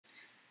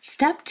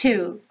Step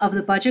 2 of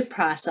the budget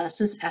process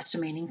is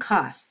estimating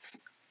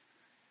costs.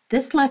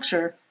 This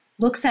lecture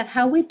looks at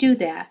how we do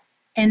that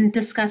and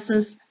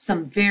discusses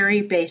some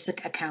very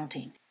basic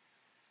accounting.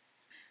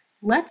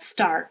 Let's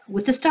start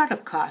with the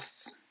startup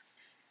costs.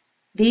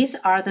 These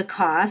are the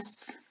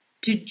costs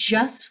to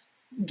just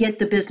get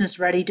the business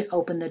ready to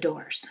open the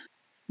doors.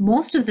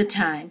 Most of the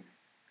time,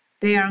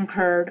 they are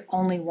incurred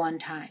only one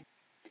time.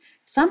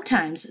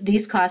 Sometimes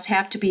these costs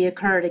have to be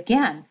incurred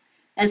again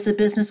as the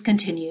business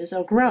continues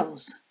or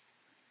grows.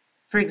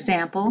 For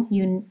example,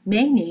 you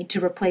may need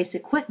to replace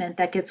equipment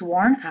that gets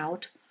worn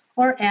out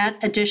or add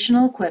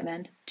additional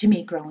equipment to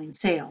meet growing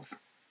sales.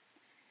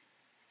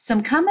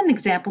 Some common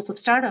examples of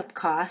startup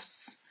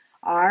costs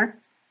are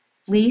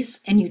lease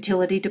and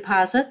utility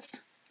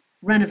deposits,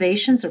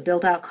 renovations or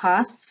build-out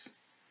costs,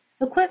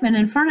 equipment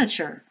and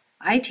furniture,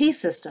 IT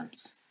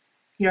systems,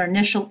 your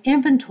initial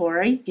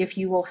inventory if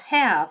you will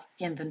have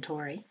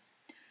inventory,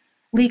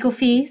 legal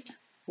fees,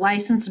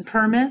 license and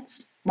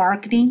permits,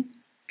 marketing,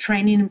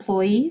 training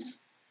employees.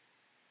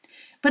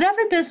 But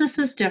every business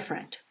is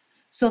different,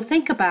 so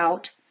think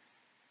about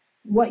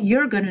what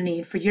you're going to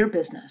need for your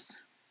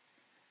business.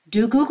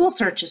 Do Google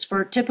searches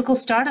for typical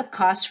startup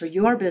costs for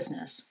your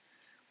business,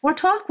 or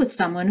talk with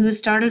someone who has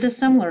started a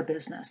similar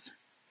business.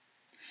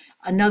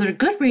 Another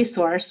good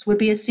resource would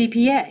be a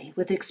CPA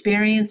with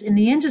experience in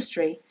the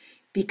industry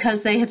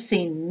because they have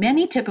seen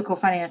many typical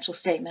financial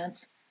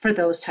statements for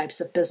those types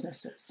of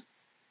businesses.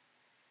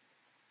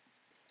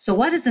 So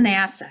what is an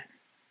asset?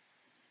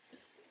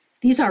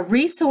 These are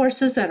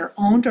resources that are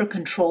owned or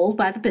controlled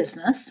by the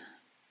business.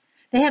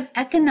 They have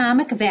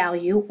economic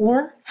value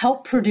or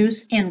help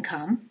produce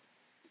income.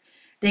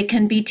 They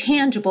can be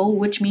tangible,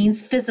 which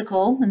means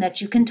physical and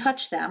that you can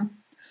touch them,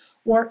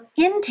 or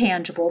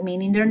intangible,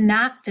 meaning they're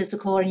not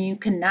physical and you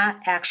cannot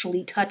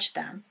actually touch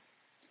them.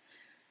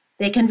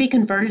 They can be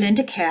converted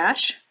into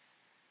cash,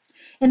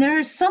 and there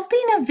is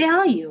something of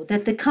value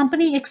that the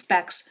company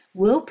expects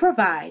will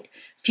provide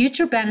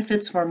future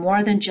benefits for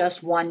more than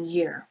just 1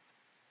 year.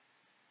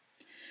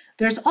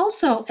 There's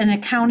also an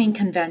accounting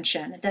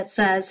convention that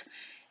says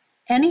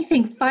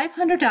anything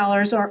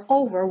 $500 or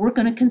over, we're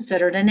going to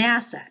consider it an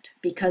asset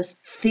because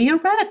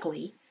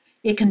theoretically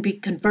it can be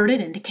converted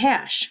into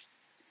cash.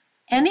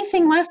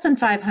 Anything less than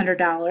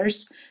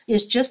 $500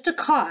 is just a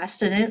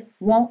cost and it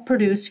won't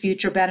produce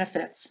future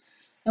benefits.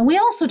 And we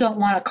also don't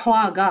want to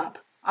clog up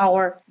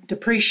our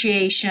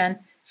depreciation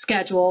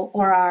schedule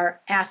or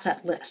our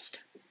asset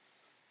list.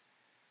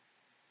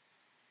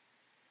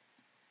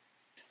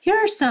 Here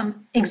are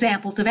some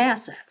examples of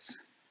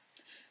assets.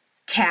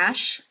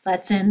 Cash,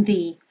 that's in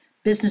the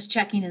business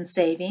checking and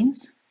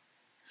savings.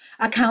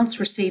 Accounts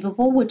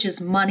receivable, which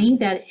is money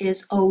that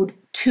is owed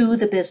to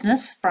the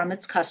business from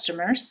its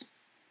customers.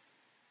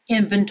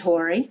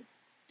 Inventory,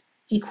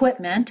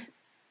 equipment,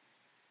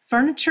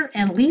 furniture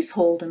and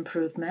leasehold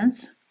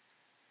improvements,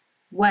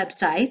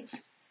 websites,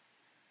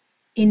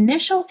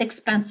 initial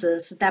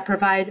expenses that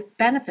provide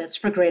benefits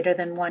for greater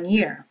than 1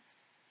 year.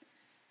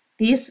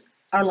 These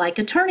are like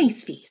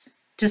attorney's fees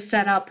to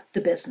set up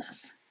the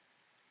business.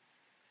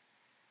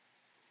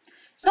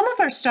 Some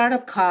of our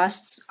startup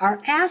costs are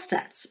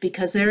assets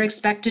because they're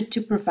expected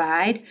to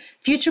provide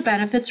future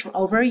benefits for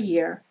over a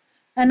year,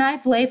 and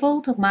I've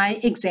labeled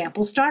my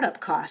example startup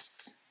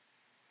costs.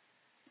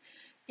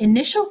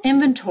 Initial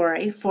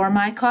inventory for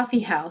my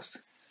coffee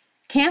house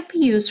can't be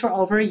used for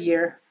over a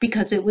year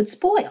because it would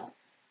spoil.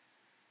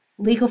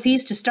 Legal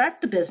fees to start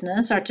the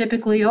business are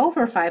typically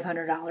over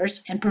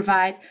 $500 and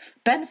provide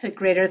benefit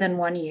greater than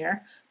 1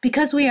 year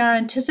because we are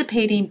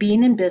anticipating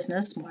being in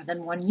business more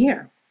than 1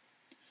 year.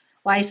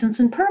 License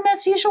and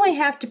permits usually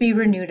have to be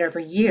renewed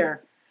every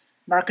year.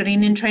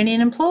 Marketing and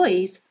training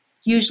employees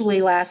usually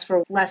last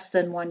for less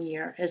than 1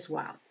 year as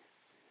well.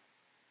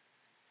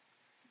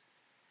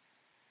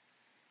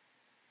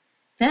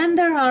 Then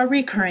there are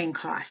recurring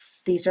costs.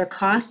 These are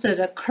costs that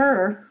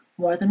occur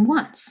more than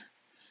once.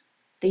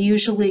 They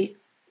usually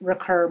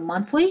recur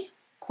monthly,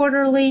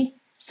 quarterly,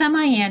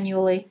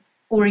 semi-annually,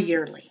 or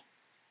yearly.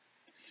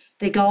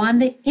 They go on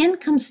the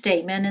income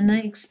statement in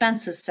the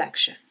expenses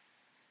section.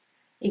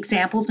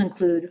 Examples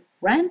include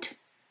rent,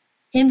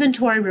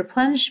 inventory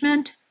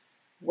replenishment,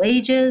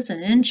 wages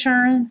and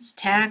insurance,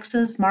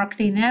 taxes,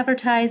 marketing and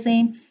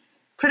advertising,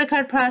 credit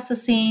card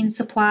processing,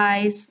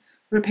 supplies,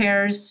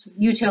 repairs,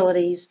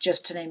 utilities,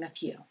 just to name a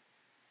few.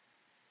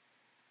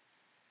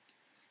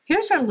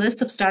 Here's our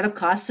list of startup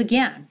costs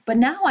again, but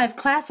now I've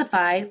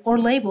classified or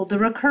labeled the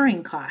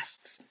recurring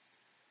costs.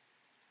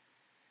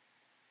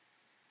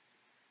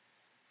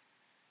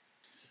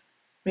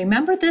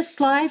 Remember this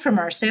slide from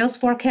our sales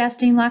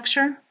forecasting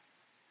lecture?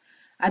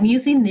 I'm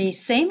using the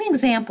same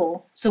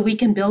example so we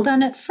can build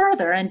on it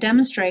further and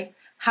demonstrate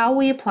how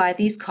we apply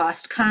these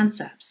cost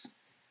concepts.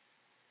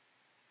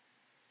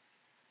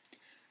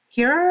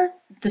 Here are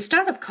the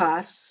startup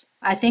costs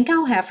I think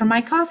I'll have for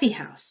my coffee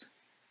house.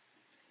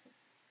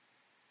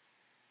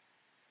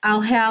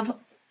 I'll have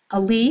a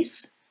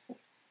lease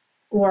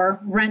or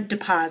rent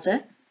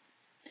deposit,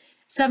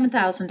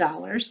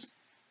 $7,000,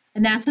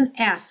 and that's an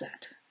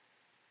asset.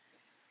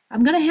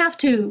 I'm going to have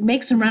to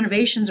make some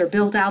renovations or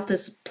build out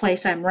this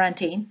place I'm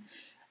renting.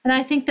 And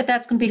I think that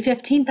that's going to be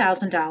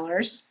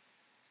 $15,000.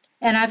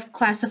 And I've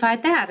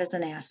classified that as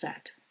an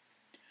asset.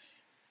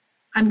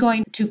 I'm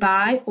going to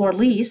buy or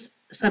lease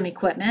some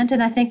equipment,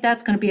 and I think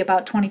that's going to be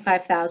about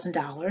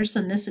 $25,000,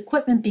 and this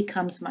equipment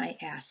becomes my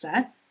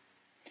asset.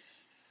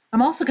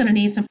 I'm also going to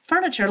need some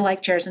furniture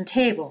like chairs and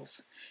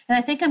tables, and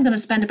I think I'm going to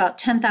spend about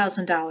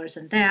 $10,000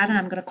 in that, and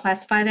I'm going to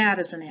classify that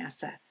as an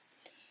asset.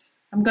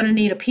 I'm going to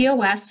need a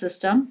POS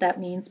system, that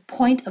means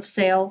point of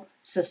sale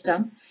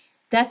system.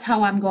 That's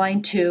how I'm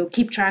going to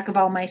keep track of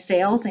all my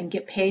sales and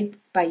get paid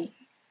by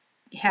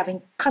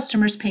having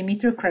customers pay me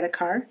through credit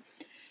card.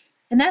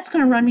 And that's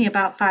going to run me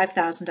about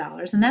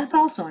 $5,000, and that's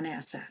also an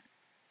asset.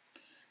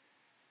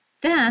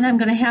 Then I'm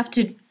going to have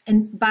to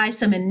buy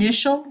some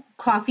initial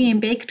coffee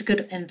and baked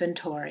good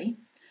inventory,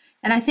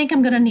 and I think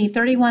I'm going to need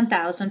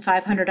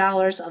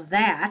 $31,500 of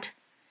that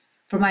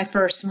for my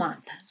first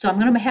month. So I'm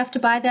going to have to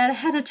buy that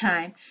ahead of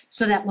time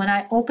so that when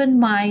I open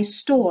my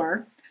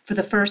store for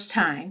the first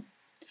time,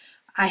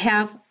 I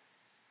have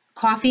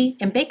coffee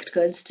and baked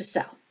goods to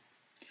sell.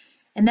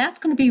 And that's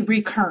going to be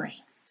recurring.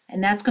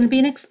 And that's going to be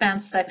an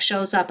expense that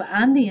shows up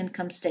on the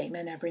income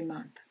statement every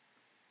month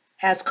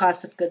as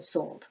cost of goods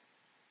sold.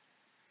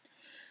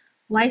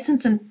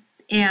 License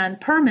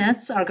and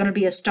permits are going to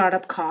be a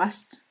startup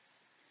cost.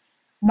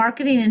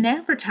 Marketing and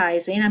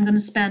advertising, I'm going to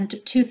spend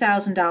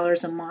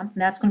 $2,000 a month,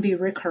 and that's going to be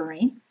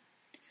recurring.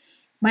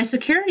 My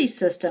security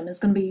system is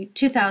going to be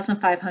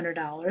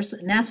 $2,500,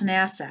 and that's an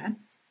asset.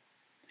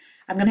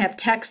 I'm going to have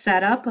tech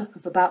setup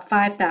of about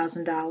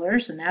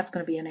 $5,000, and that's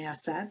going to be an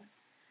asset.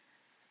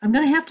 I'm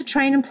going to have to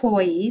train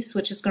employees,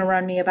 which is going to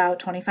run me about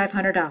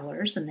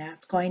 $2,500, and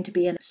that's going to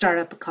be in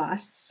startup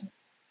costs.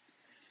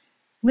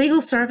 Legal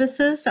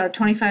services are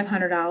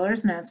 $2,500,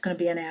 and that's going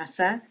to be an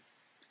asset.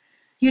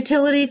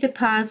 Utility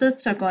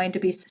deposits are going to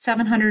be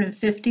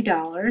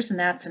 $750, and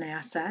that's an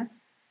asset.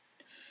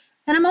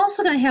 And I'm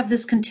also going to have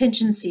this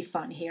contingency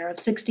fund here of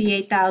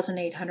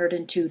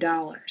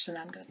 $68,802, and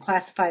I'm going to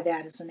classify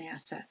that as an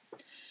asset.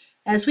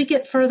 As we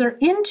get further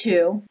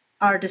into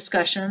our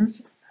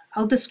discussions,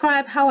 I'll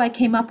describe how I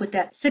came up with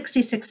that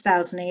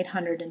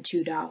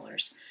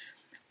 $66,802.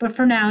 But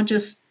for now,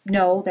 just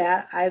know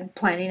that I'm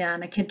planning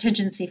on a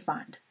contingency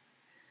fund.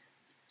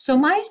 So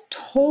my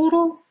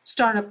total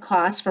startup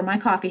cost for my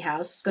coffee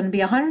house is going to be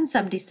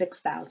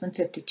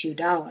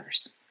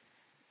 $176,052.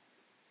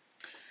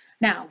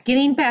 Now,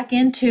 getting back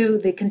into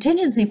the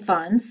contingency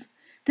funds,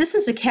 this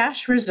is a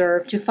cash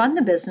reserve to fund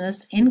the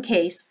business in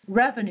case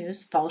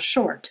revenues fall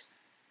short.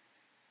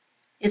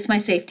 It's my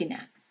safety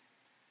net.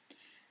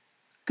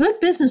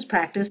 Good business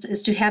practice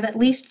is to have at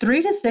least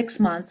 3 to 6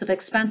 months of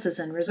expenses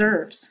in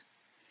reserves,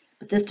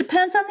 but this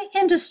depends on the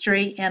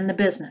industry and the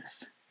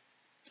business.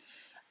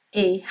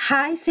 A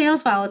high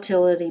sales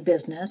volatility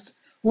business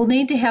will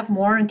need to have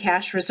more in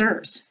cash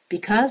reserves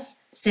because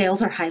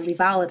sales are highly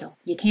volatile.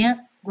 You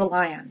can't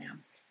rely on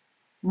them.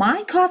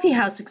 My coffee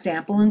house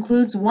example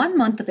includes 1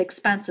 month of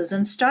expenses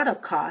and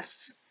startup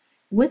costs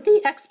with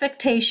the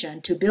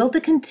expectation to build the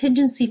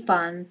contingency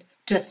fund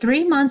to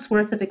 3 months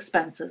worth of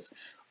expenses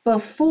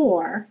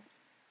before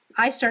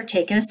I start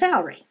taking a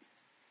salary.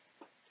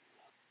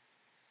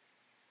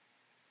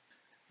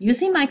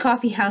 Using my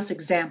coffee house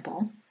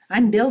example,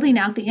 I'm building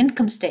out the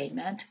income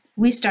statement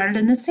we started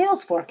in the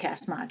sales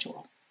forecast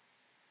module.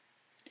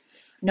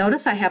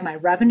 Notice I have my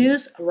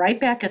revenues right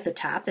back at the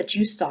top that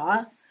you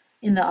saw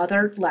in the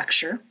other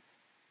lecture.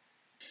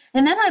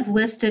 And then I've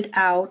listed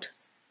out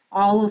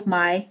all of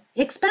my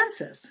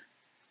expenses.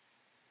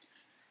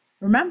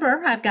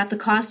 Remember, I've got the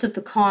cost of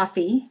the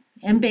coffee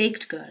and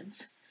baked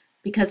goods.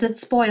 Because it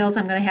spoils,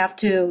 I'm going to have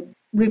to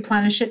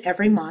replenish it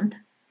every month.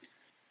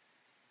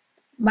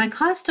 My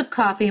cost of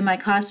coffee and my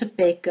cost of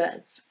baked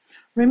goods.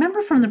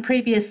 Remember from the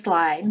previous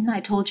slide, I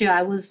told you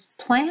I was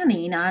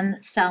planning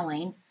on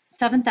selling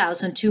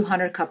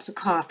 7,200 cups of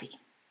coffee.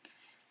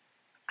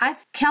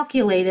 I've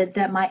calculated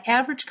that my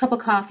average cup of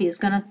coffee is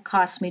going to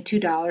cost me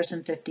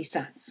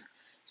 $2.50.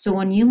 So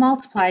when you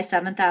multiply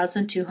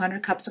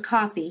 7,200 cups of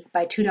coffee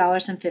by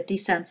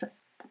 $2.50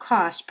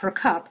 cost per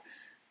cup,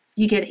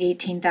 you get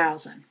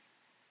 $18,000.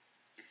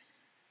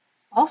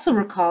 Also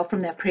recall from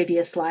that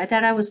previous slide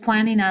that I was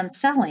planning on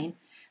selling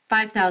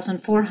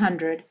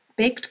 5,400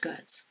 baked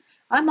goods.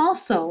 I'm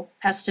also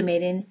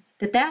estimating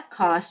that that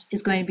cost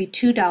is going to be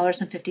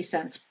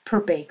 $2.50 per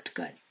baked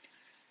good.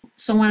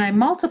 So when I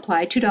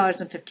multiply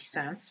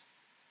 $2.50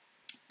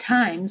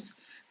 times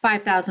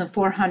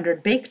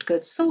 5,400 baked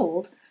goods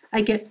sold,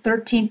 I get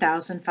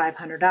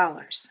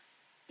 $13,500.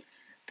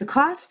 The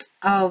cost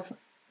of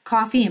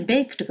coffee and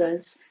baked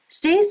goods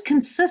stays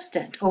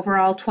consistent over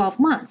all 12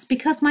 months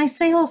because my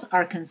sales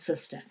are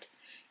consistent.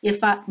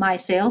 If my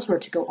sales were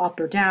to go up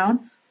or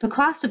down, the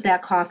cost of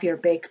that coffee or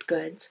baked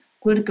goods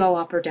would go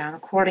up or down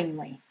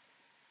accordingly.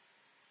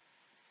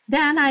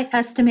 Then I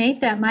estimate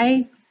that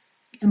my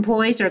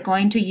employees are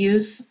going to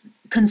use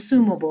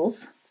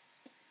consumables.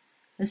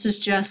 This is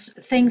just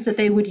things that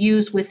they would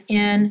use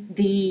within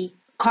the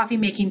coffee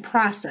making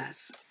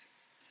process.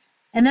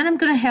 And then I'm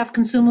going to have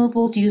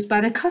consumables used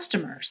by the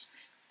customers.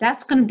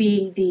 That's going to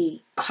be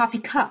the coffee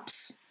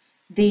cups,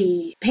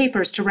 the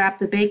papers to wrap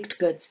the baked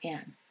goods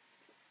in.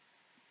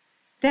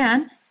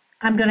 Then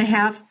I'm going to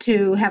have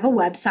a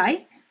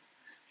website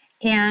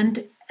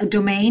and a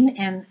domain,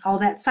 and all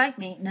that site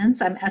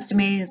maintenance I'm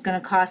estimating is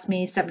going to cost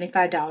me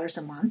 $75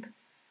 a month.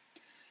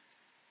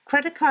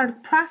 Credit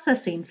card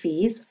processing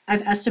fees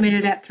I've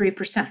estimated at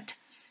 3%.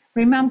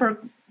 Remember,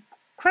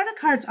 credit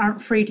cards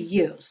aren't free to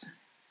use.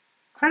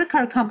 Credit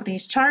card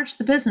companies charge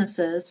the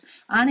businesses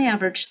on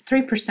average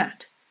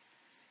 3%.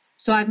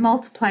 So I've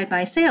multiplied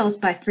my sales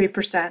by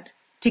 3%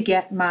 to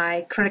get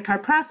my credit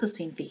card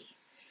processing fee.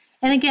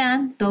 And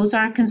again, those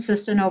aren't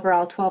consistent over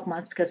all 12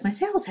 months because my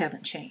sales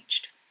haven't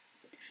changed.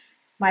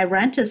 My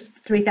rent is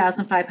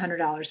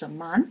 $3,500 a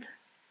month.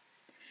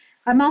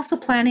 I'm also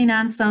planning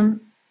on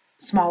some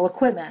small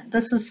equipment.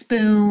 This is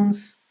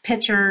spoons,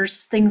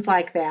 pitchers, things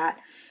like that,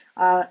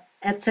 at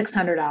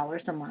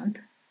 $600 a month.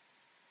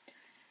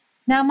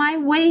 Now my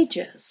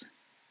wages.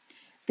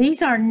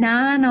 These are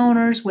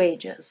non-owners'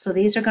 wages, so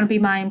these are going to be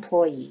my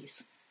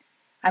employees.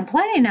 I'm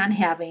planning on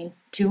having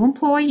 2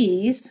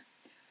 employees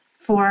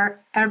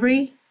for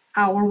every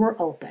hour we're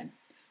open.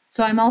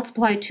 So I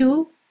multiply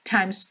 2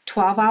 times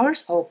 12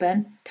 hours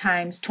open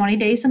times 20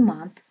 days a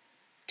month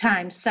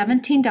times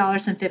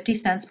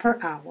 $17.50 per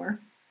hour.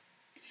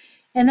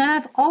 And then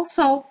I've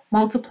also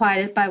multiplied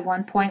it by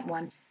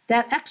 1.1.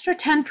 That extra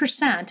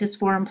 10% is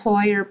for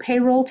employer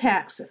payroll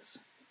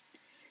taxes.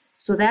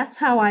 So that's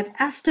how I've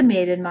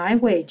estimated my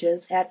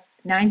wages at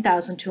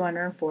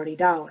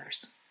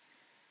 $9,240.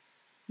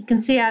 You can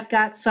see I've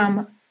got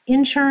some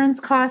insurance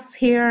costs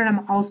here, and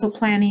I'm also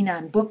planning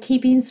on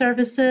bookkeeping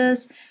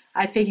services.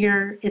 I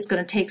figure it's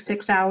going to take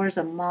 6 hours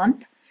a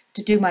month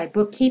to do my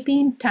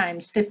bookkeeping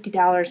times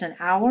 $50 an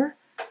hour,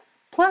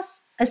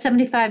 plus a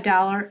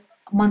 $75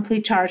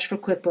 monthly charge for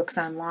QuickBooks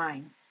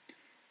Online.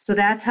 So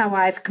that's how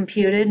I've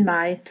computed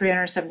my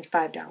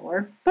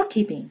 $375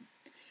 bookkeeping.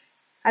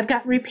 I've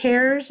got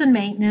repairs and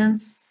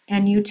maintenance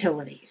and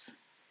utilities.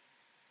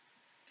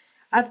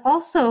 I've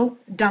also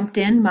dumped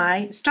in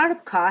my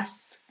startup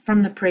costs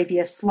from the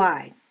previous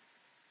slide.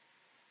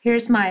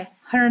 Here's my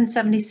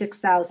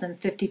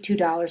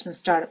 $176,052 in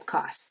startup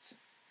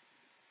costs.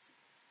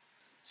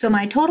 So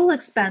my total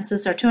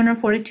expenses are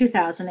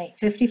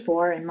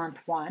 $242,854 in month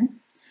 1,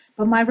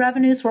 but my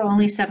revenues were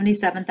only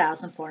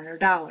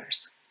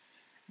 $77,400.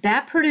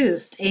 That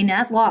produced a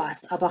net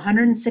loss of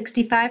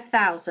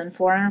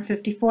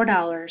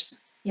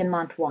 $165,454 in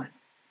month 1.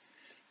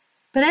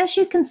 But as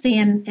you can see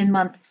in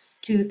months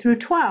 2 through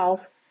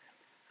 12,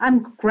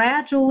 I'm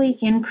gradually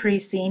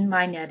increasing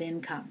my net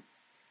income.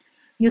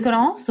 You can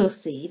also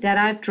see that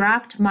I've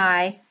dropped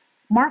my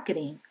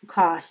marketing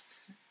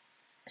costs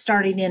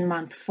starting in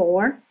month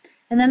 4,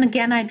 and then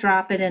again I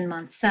drop it in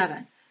month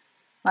 7.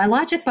 My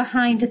logic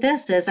behind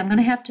this is I'm going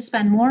to have to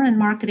spend more in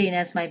marketing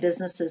as my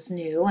business is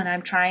new and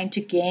I'm trying to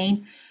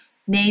gain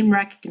name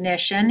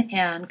recognition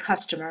and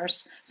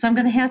customers, so I'm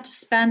going to have to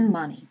spend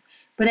money.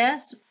 But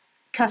as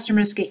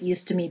customers get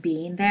used to me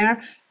being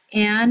there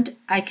and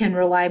I can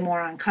rely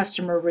more on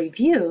customer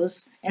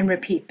reviews and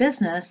repeat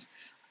business,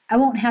 I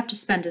won't have to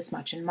spend as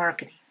much in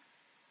marketing.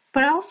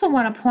 But I also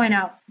want to point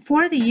out,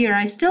 for the year,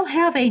 I still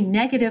have a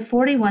negative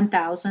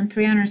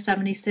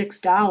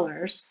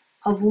 $41,376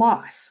 of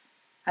loss.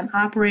 I'm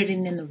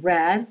operating in the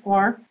red,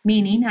 or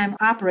meaning I'm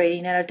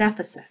operating at a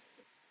deficit.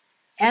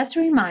 As a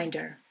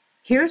reminder,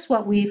 here's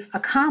what we've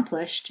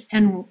accomplished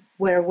and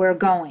where we're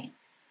going.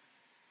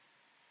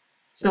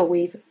 So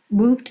we've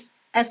moved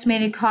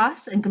estimated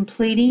costs and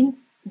completing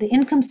the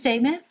income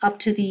statement up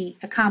to the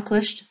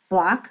accomplished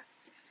block.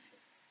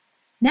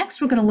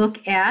 Next, we're going to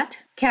look at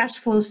cash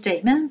flow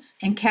statements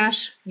and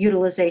cash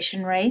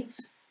utilization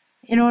rates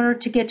in order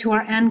to get to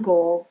our end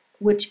goal,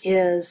 which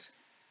is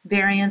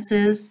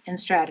variances and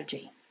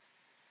strategy.